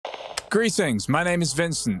Greetings, my name is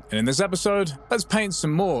Vincent, and in this episode, let's paint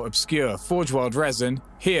some more obscure Forgeworld resin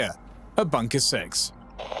here at Bunker 6.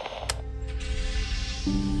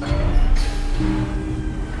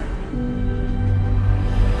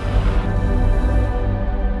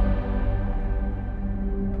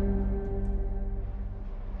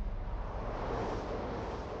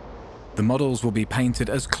 The models will be painted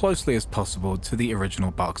as closely as possible to the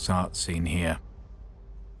original box art seen here.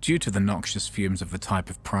 Due to the noxious fumes of the type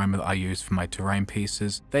of primer that I used for my terrain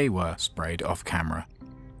pieces, they were sprayed off camera.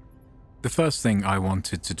 The first thing I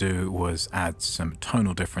wanted to do was add some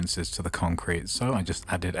tonal differences to the concrete, so I just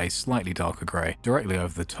added a slightly darker grey directly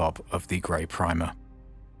over the top of the grey primer.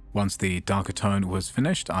 Once the darker tone was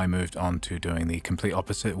finished, I moved on to doing the complete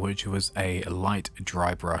opposite, which was a light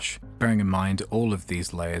dry brush. Bearing in mind all of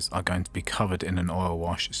these layers are going to be covered in an oil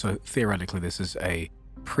wash, so theoretically this is a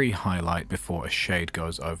pre-highlight before a shade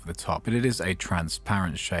goes over the top, but it is a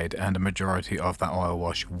transparent shade and a majority of that oil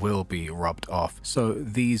wash will be rubbed off, so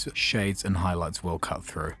these shades and highlights will cut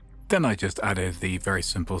through. Then I just added the very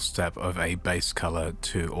simple step of a base color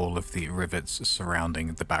to all of the rivets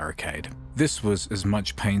surrounding the barricade. This was as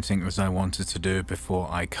much painting as I wanted to do before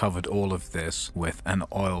I covered all of this with an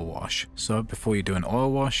oil wash. So before you do an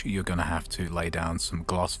oil wash, you're going to have to lay down some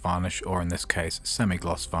gloss varnish, or in this case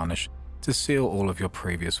semi-gloss varnish, to seal all of your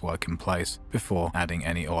previous work in place before adding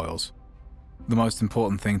any oils. The most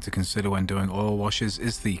important thing to consider when doing oil washes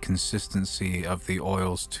is the consistency of the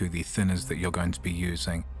oils to the thinners that you're going to be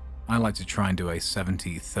using. I like to try and do a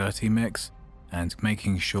 70-30 mix, and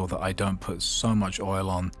making sure that I don't put so much oil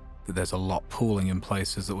on that there's a lot pooling in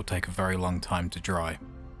places that will take a very long time to dry.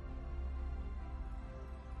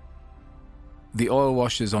 The oil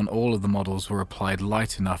washes on all of the models were applied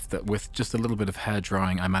light enough that with just a little bit of hair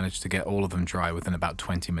drying I managed to get all of them dry within about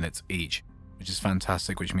 20 minutes each, which is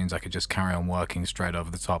fantastic, which means I could just carry on working straight over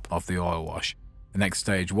the top of the oil wash. The next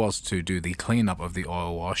stage was to do the cleanup of the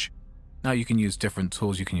oil wash. Now you can use different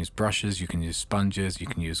tools, you can use brushes, you can use sponges, you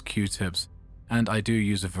can use Q-tips, and I do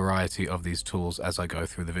use a variety of these tools as I go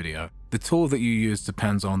through the video. The tool that you use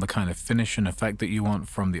depends on the kind of finish and effect that you want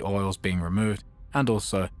from the oils being removed, and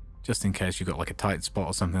also just in case you've got like a tight spot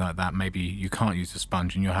or something like that, maybe you can't use a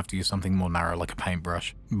sponge and you'll have to use something more narrow like a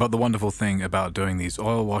paintbrush. But the wonderful thing about doing these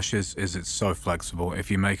oil washes is it's so flexible.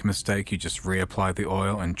 If you make a mistake, you just reapply the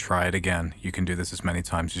oil and try it again. You can do this as many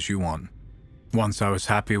times as you want. Once I was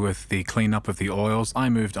happy with the cleanup of the oils, I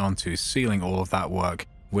moved on to sealing all of that work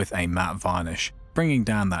with a matte varnish. Bringing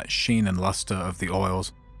down that sheen and luster of the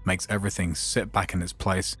oils makes everything sit back in its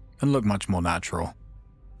place and look much more natural.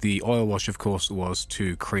 The oil wash, of course, was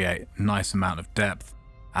to create a nice amount of depth,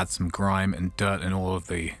 add some grime and dirt in all of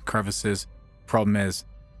the crevices. Problem is,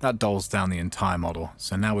 that dulls down the entire model,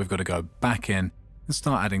 so now we've got to go back in and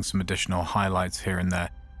start adding some additional highlights here and there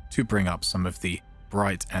to bring up some of the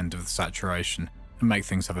bright end of the saturation and make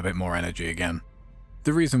things have a bit more energy again.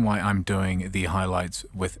 The reason why I'm doing the highlights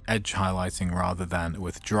with edge highlighting rather than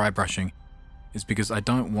with dry brushing is because I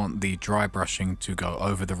don't want the dry brushing to go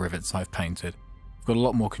over the rivets I've painted. I've got a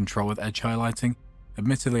lot more control with edge highlighting.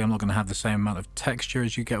 Admittedly, I'm not going to have the same amount of texture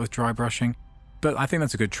as you get with dry brushing, but I think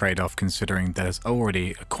that's a good trade-off considering there's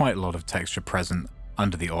already quite a lot of texture present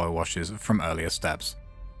under the oil washes from earlier steps.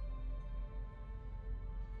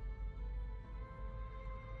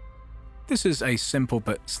 This is a simple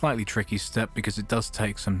but slightly tricky step because it does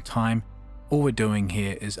take some time. All we're doing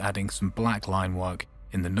here is adding some black line work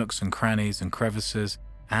in the nooks and crannies and crevices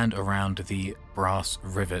and around the brass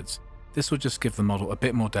rivets. This will just give the model a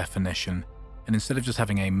bit more definition, and instead of just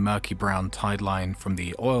having a murky brown tide line from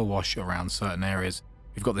the oil wash around certain areas,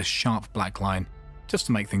 we've got this sharp black line just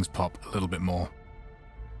to make things pop a little bit more.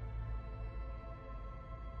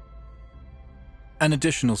 An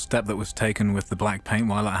additional step that was taken with the black paint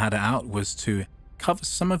while I had it out was to cover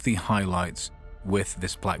some of the highlights with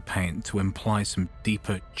this black paint to imply some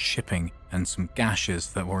deeper chipping and some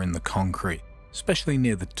gashes that were in the concrete, especially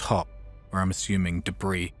near the top where I'm assuming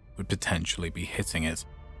debris would potentially be hitting it.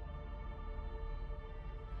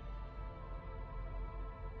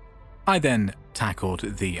 I then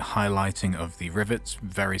tackled the highlighting of the rivets,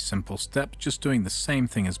 very simple step, just doing the same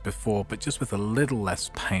thing as before but just with a little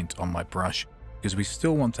less paint on my brush, because we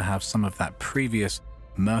still want to have some of that previous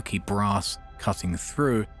murky brass cutting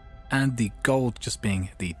through and the gold just being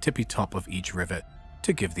the tippy top of each rivet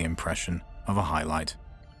to give the impression of a highlight.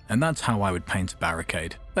 And that's how I would paint a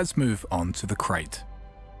barricade. Let's move on to the crate.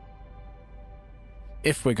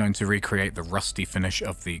 If we're going to recreate the rusty finish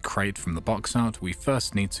of the crate from the box art, we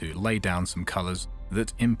first need to lay down some colors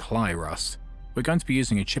that imply rust. We're going to be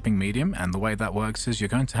using a chipping medium, and the way that works is you're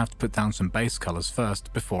going to have to put down some base colors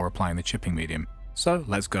first before applying the chipping medium. So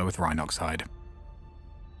let's go with Rhinoxide.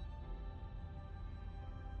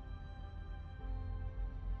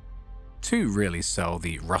 To really sell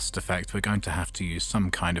the rust effect, we're going to have to use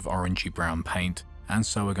some kind of orangey brown paint, and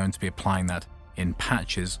so we're going to be applying that in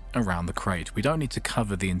patches around the crate. We don't need to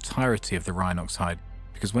cover the entirety of the Rhinoxide,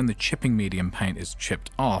 because when the chipping medium paint is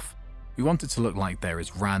chipped off, we want it to look like there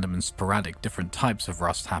is random and sporadic different types of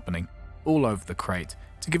rust happening all over the crate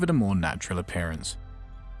to give it a more natural appearance.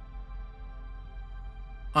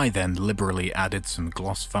 I then liberally added some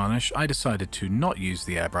gloss varnish. I decided to not use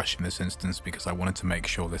the airbrush in this instance because I wanted to make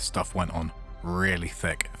sure this stuff went on really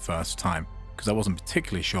thick first time, because I wasn't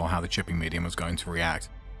particularly sure how the chipping medium was going to react.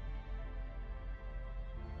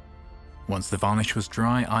 Once the varnish was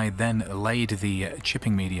dry, I then laid the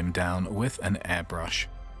chipping medium down with an airbrush.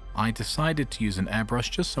 I decided to use an airbrush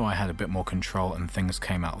just so I had a bit more control and things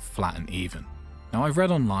came out flat and even. Now, I've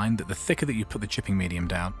read online that the thicker that you put the chipping medium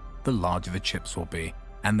down, the larger the chips will be,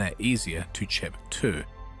 and they're easier to chip too,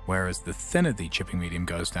 whereas the thinner the chipping medium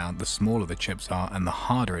goes down, the smaller the chips are and the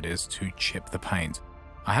harder it is to chip the paint.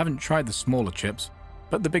 I haven't tried the smaller chips,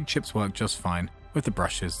 but the big chips work just fine with the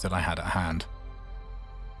brushes that I had at hand.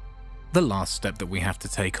 The last step that we have to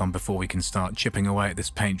take on before we can start chipping away at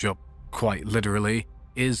this paint job, quite literally,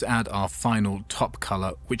 is add our final top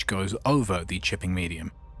color, which goes over the chipping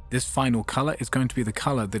medium. This final color is going to be the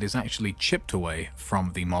color that is actually chipped away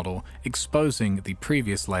from the model, exposing the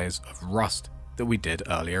previous layers of rust that we did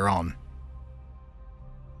earlier on.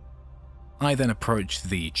 I then approached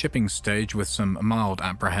the chipping stage with some mild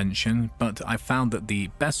apprehension, but I found that the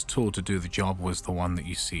best tool to do the job was the one that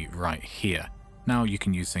you see right here. Now you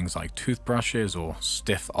can use things like toothbrushes or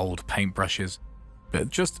stiff old paintbrushes, but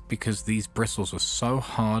just because these bristles were so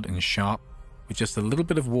hard and sharp, with just a little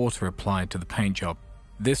bit of water applied to the paint job,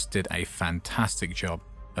 this did a fantastic job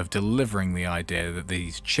of delivering the idea that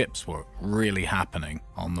these chips were really happening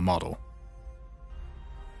on the model.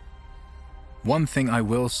 One thing I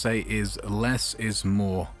will say is less is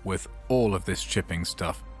more with all of this chipping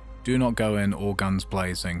stuff. Do not go in all guns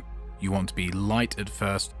blazing. You want to be light at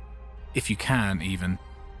first. If you can even,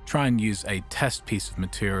 try and use a test piece of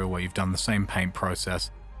material where you've done the same paint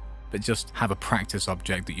process, but just have a practice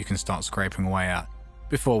object that you can start scraping away at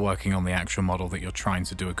before working on the actual model that you're trying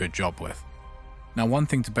to do a good job with. Now, one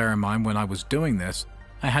thing to bear in mind when I was doing this,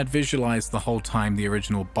 I had visualized the whole time the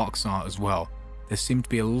original box art as well. There seemed to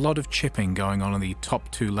be a lot of chipping going on the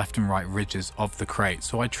top two left and right ridges of the crate,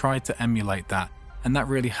 so I tried to emulate that, and that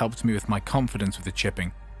really helped me with my confidence with the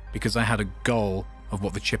chipping, because I had a goal of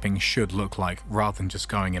what the chipping should look like rather than just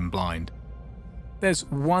going in blind. There's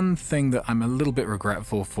one thing that I'm a little bit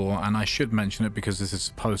regretful for, and I should mention it because this is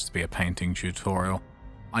supposed to be a painting tutorial.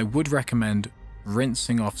 I would recommend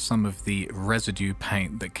rinsing off some of the residue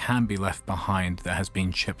paint that can be left behind that has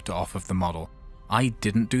been chipped off of the model. I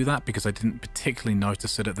didn't do that because I didn't particularly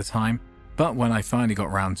notice it at the time, but when I finally got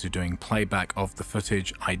around to doing playback of the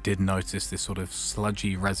footage, I did notice this sort of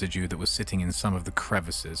sludgy residue that was sitting in some of the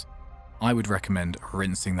crevices. I would recommend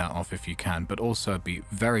rinsing that off if you can, but also be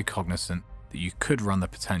very cognizant that you could run the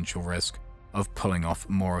potential risk of pulling off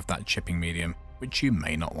more of that chipping medium, which you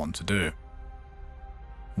may not want to do.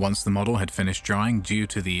 Once the model had finished drying, due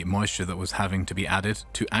to the moisture that was having to be added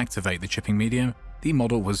to activate the chipping medium, the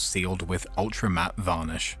model was sealed with ultra matte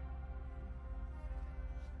varnish.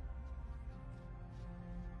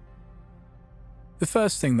 The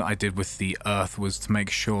first thing that I did with the earth was to make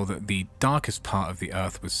sure that the darkest part of the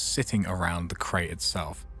earth was sitting around the crate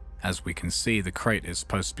itself. As we can see, the crate is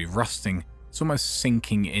supposed to be rusting, it's almost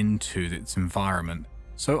sinking into its environment.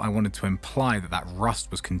 So I wanted to imply that that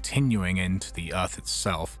rust was continuing into the earth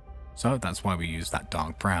itself, so that's why we used that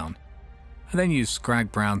dark brown. I then used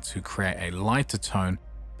Scrag Brown to create a lighter tone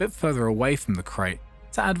a bit further away from the crate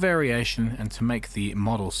to add variation and to make the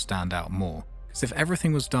model stand out more, because if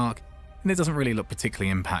everything was dark, then it doesn't really look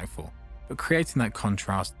particularly impactful, but creating that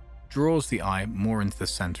contrast draws the eye more into the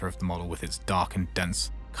center of the model with its dark and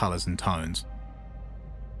dense colors and tones.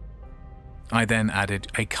 I then added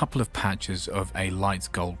a couple of patches of a light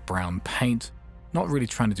gold brown paint, not really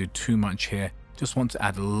trying to do too much here, just want to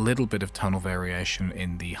add a little bit of tonal variation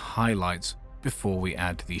in the highlights before we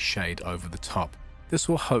add the shade over the top. This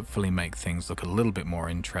will hopefully make things look a little bit more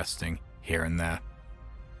interesting here and there.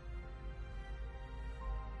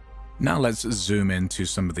 Now let's zoom into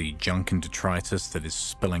some of the junk and detritus that is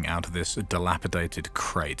spilling out of this dilapidated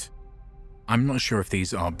crate. I'm not sure if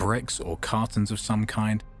these are bricks or cartons of some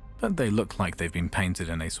kind, but they look like they've been painted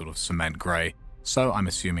in a sort of cement grey, so I'm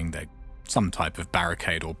assuming they're some type of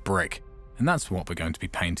barricade or brick, and that's what we're going to be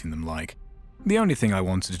painting them like. The only thing I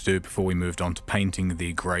wanted to do before we moved on to painting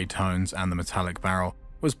the grey tones and the metallic barrel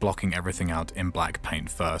was blocking everything out in black paint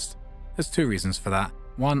first. There's two reasons for that.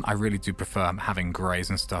 One, I really do prefer having greys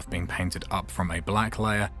and stuff being painted up from a black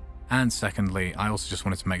layer, and secondly, I also just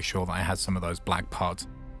wanted to make sure that I had some of those black parts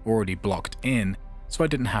already blocked in, so I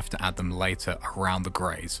didn't have to add them later around the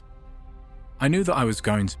greys. I knew that I was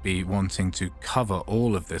going to be wanting to cover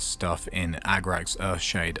all of this stuff in Agrax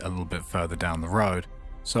Earthshade a little bit further down the road,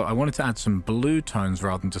 so I wanted to add some blue tones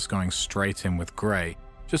rather than just going straight in with grey,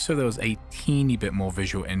 just so there was a teeny bit more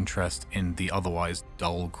visual interest in the otherwise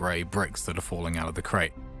dull grey bricks that are falling out of the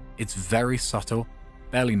crate. It's very subtle,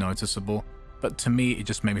 barely noticeable, but to me it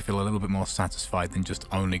just made me feel a little bit more satisfied than just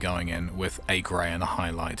only going in with a grey and a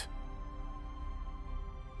highlight.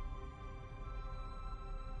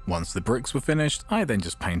 Once the bricks were finished, I then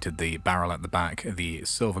just painted the barrel at the back the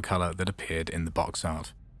silver colour that appeared in the box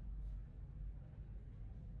art.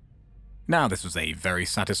 Now this was a very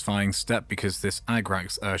satisfying step because this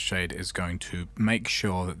Agrax Earthshade is going to make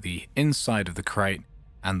sure that the inside of the crate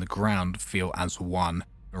and the ground feel as one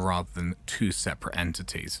rather than two separate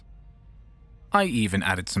entities. I even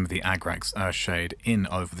added some of the Agrax Earthshade in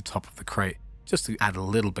over the top of the crate just to add a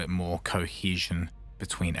little bit more cohesion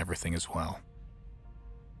between everything as well.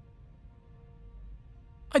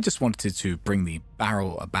 I just wanted to bring the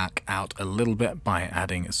barrel back out a little bit by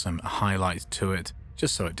adding some highlight to it,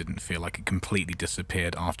 just so it didn't feel like it completely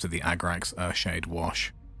disappeared after the Agrax Earthshade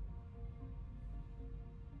wash.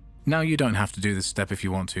 Now you don't have to do this step if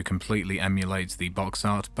you want to completely emulate the box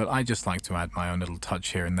art, but I just like to add my own little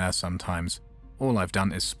touch here and there sometimes. All I've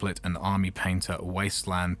done is split an Army Painter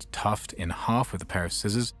Wasteland tuft in half with a pair of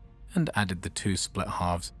scissors and added the two split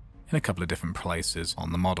halves in a couple of different places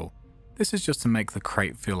on the model. This is just to make the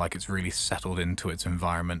crate feel like it's really settled into its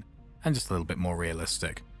environment and just a little bit more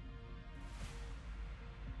realistic.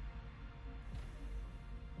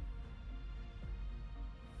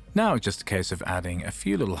 Now it's just a case of adding a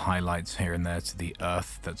few little highlights here and there to the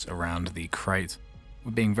earth that's around the crate.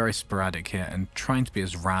 We're being very sporadic here and trying to be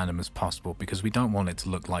as random as possible because we don't want it to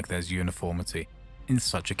look like there's uniformity in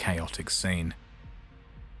such a chaotic scene.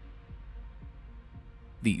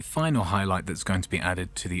 The final highlight that's going to be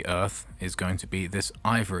added to the earth is going to be this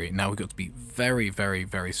ivory. Now we've got to be very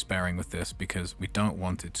sparing with this because we don't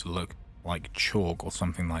want it to look like chalk or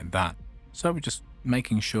something like that. So we're just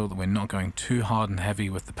making sure that we're not going too hard and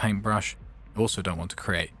heavy with the paintbrush. We also don't want to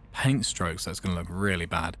create paint strokes that's going to look really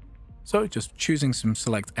bad. So just choosing some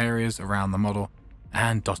select areas around the model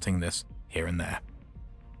and dotting this here and there.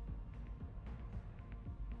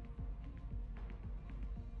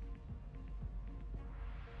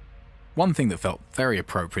 One thing that felt very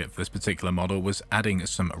appropriate for this particular model was adding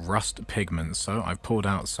some rust pigment, so I've pulled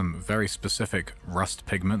out some very specific rust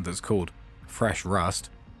pigment that's called Fresh Rust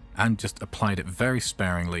and just applied it very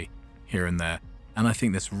sparingly here and there, and I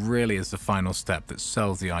think this really is the final step that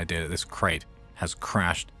sells the idea that this crate has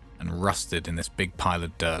crashed and rusted in this big pile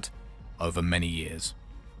of dirt over many years.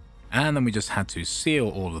 And then we just had to seal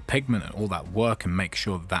all the pigment and all that work and make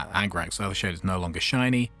sure that that Agrax Earthshade is no longer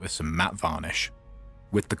shiny with some matte varnish.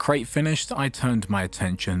 With the crate finished, I turned my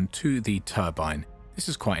attention to the turbine. This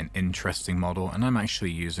is quite an interesting model, and I'm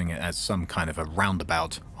actually using it as some kind of a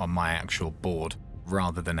roundabout on my actual board,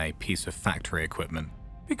 rather than a piece of factory equipment,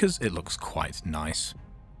 because it looks quite nice.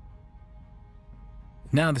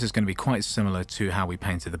 Now this is going to be quite similar to how we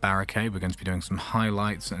painted the barricade. We're going to be doing some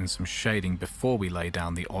highlights and some shading before we lay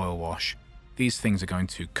down the oil wash. These things are going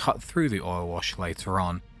to cut through the oil wash later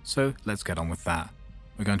on, so let's get on with that.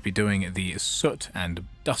 We're going to be doing the soot and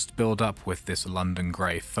dust build-up with this London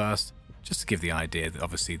Grey first, just to give the idea that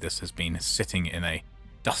obviously this has been sitting in a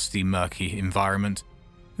dusty, murky environment.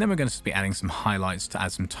 Then we're going to be adding some highlights to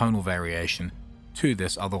add some tonal variation to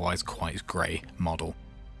this otherwise quite grey model.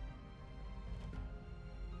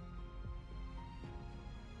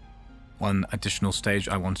 One additional stage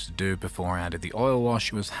I wanted to do before I added the oil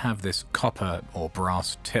wash was have this copper or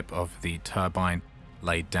brass tip of the turbine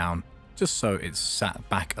laid down, just so it sat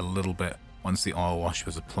back a little bit once the oil wash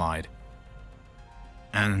was applied.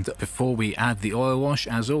 And before we add the oil wash,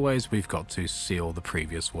 as always, we've got to seal the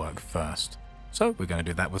previous work first. So we're going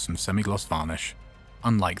to do that with some semi-gloss varnish.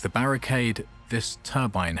 Unlike the barricade, this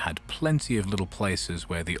turbine had plenty of little places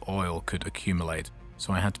where the oil could accumulate,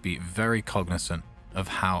 so I had to be very cognizant of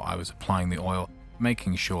how I was applying the oil,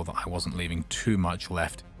 making sure that I wasn't leaving too much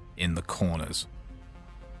left in the corners.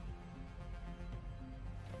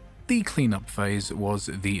 The cleanup phase was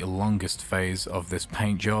the longest phase of this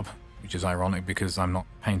paint job, which is ironic because I'm not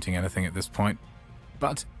painting anything at this point.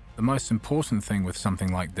 But the most important thing with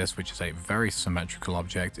something like this, which is a very symmetrical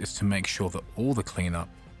object, is to make sure that all the cleanup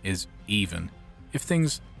is even. If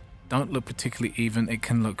things don't look particularly even, it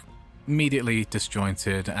can look immediately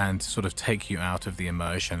disjointed and sort of take you out of the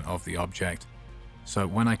immersion of the object. So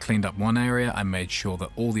when I cleaned up one area, I made sure that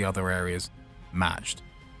all the other areas matched.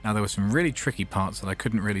 Now there were some really tricky parts that I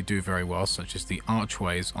couldn't really do very well, such as the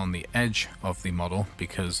archways on the edge of the model,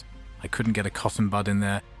 because I couldn't get a cotton bud in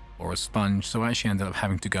there or a sponge, so I actually ended up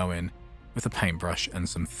having to go in with a paintbrush and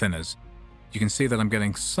some thinners. You can see that I'm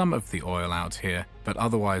getting some of the oil out here, but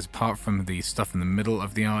otherwise, apart from the stuff in the middle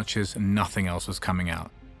of the arches, nothing else was coming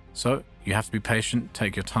out. So you have to be patient,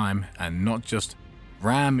 take your time, and not just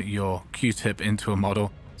ram your Q-tip into a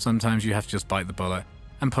model. Sometimes you have to just bite the bullet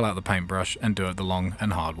and pull out the paintbrush and do it the long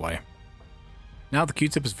and hard way. Now the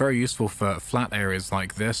Q-tip is very useful for flat areas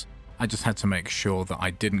like this. I just had to make sure that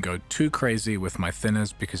I didn't go too crazy with my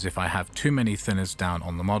thinners, because if I have too many thinners down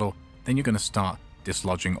on the model, then you're going to start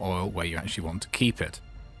dislodging oil where you actually want to keep it.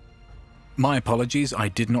 My apologies, I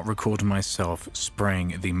did not record myself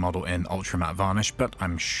spraying the model in ultra matte varnish, but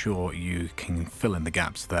I'm sure you can fill in the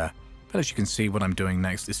gaps there. But as you can see, what I'm doing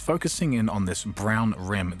next is focusing in on this brown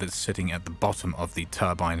rim that's sitting at the bottom of the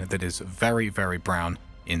turbine that is very, very brown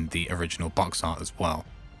in the original box art as well.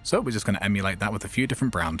 So we're just going to emulate that with a few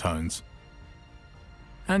different brown tones.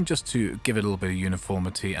 And just to give it a little bit of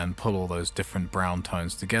uniformity and pull all those different brown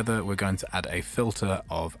tones together, we're going to add a filter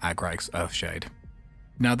of Agrax Earthshade.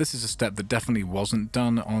 Now this is a step that definitely wasn't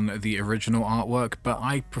done on the original artwork, but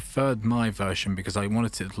I preferred my version because I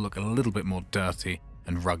wanted it to look a little bit more dirty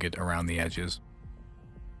and rugged around the edges.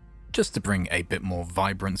 Just to bring a bit more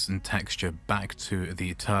vibrance and texture back to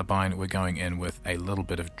the turbine, we're going in with a little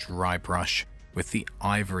bit of dry brush with the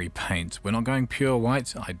ivory paint. We're not going pure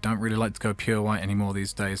white. I don't really like to go pure white anymore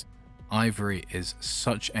these days. Ivory is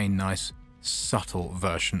such a nice, subtle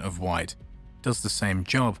version of white. It does the same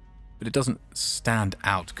job, but it doesn't stand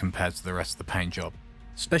out compared to the rest of the paint job.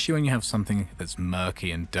 Especially when you have something that's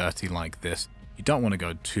murky and dirty like this, you don't want to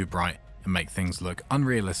go too bright and make things look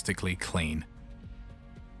unrealistically clean.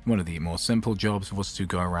 One of the more simple jobs was to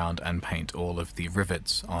go around and paint all of the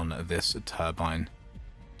rivets on this turbine.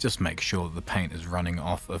 Just make sure that the paint is running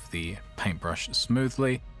off of the paintbrush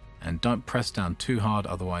smoothly, and don't press down too hard,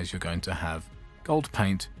 otherwise you're going to have gold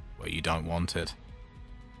paint where you don't want it.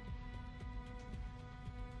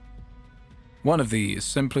 One of the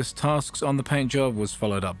simplest tasks on the paint job was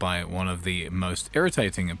followed up by one of the most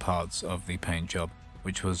irritating parts of the paint job,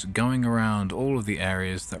 which was going around all of the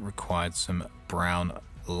areas that required some brown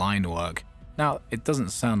line work. Now, it doesn't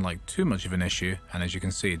sound like too much of an issue, and as you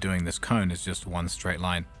can see, doing this cone is just one straight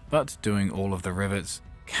line, but doing all of the rivets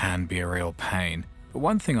can be a real pain. But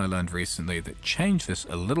one thing I learned recently that changed this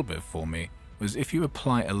a little bit for me was if you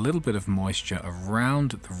apply a little bit of moisture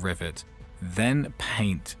around the rivet, then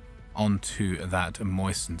paint onto that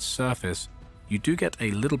moistened surface, you do get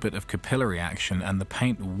a little bit of capillary action, and the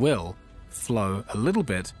paint will flow a little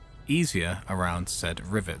bit easier around said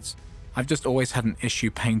rivets. I've just always had an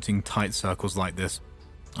issue painting tight circles like this.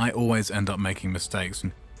 I always end up making mistakes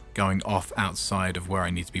and going off outside of where I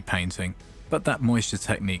need to be painting, but that moisture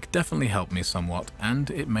technique definitely helped me somewhat, and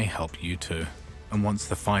it may help you too. And once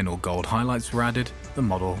the final gold highlights were added, the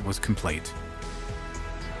model was complete.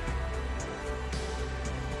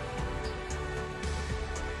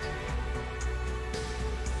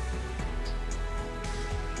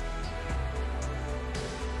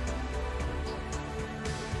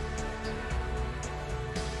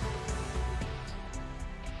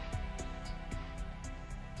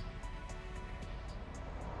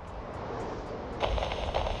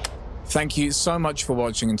 Thank you so much for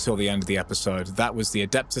watching until the end of the episode. That was the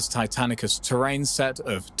Adeptus Titanicus terrain set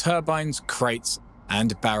of turbines, crates,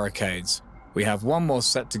 and barricades. We have one more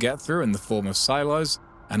set to get through in the form of silos,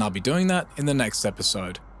 and I'll be doing that in the next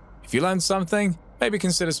episode. If you learned something, maybe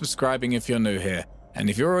consider subscribing if you're new here. And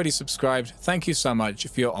if you're already subscribed, thank you so much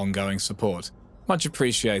for your ongoing support. Much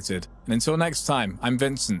appreciated. And until next time, I'm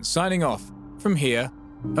Vincent, signing off from here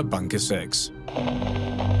at Bunker 6.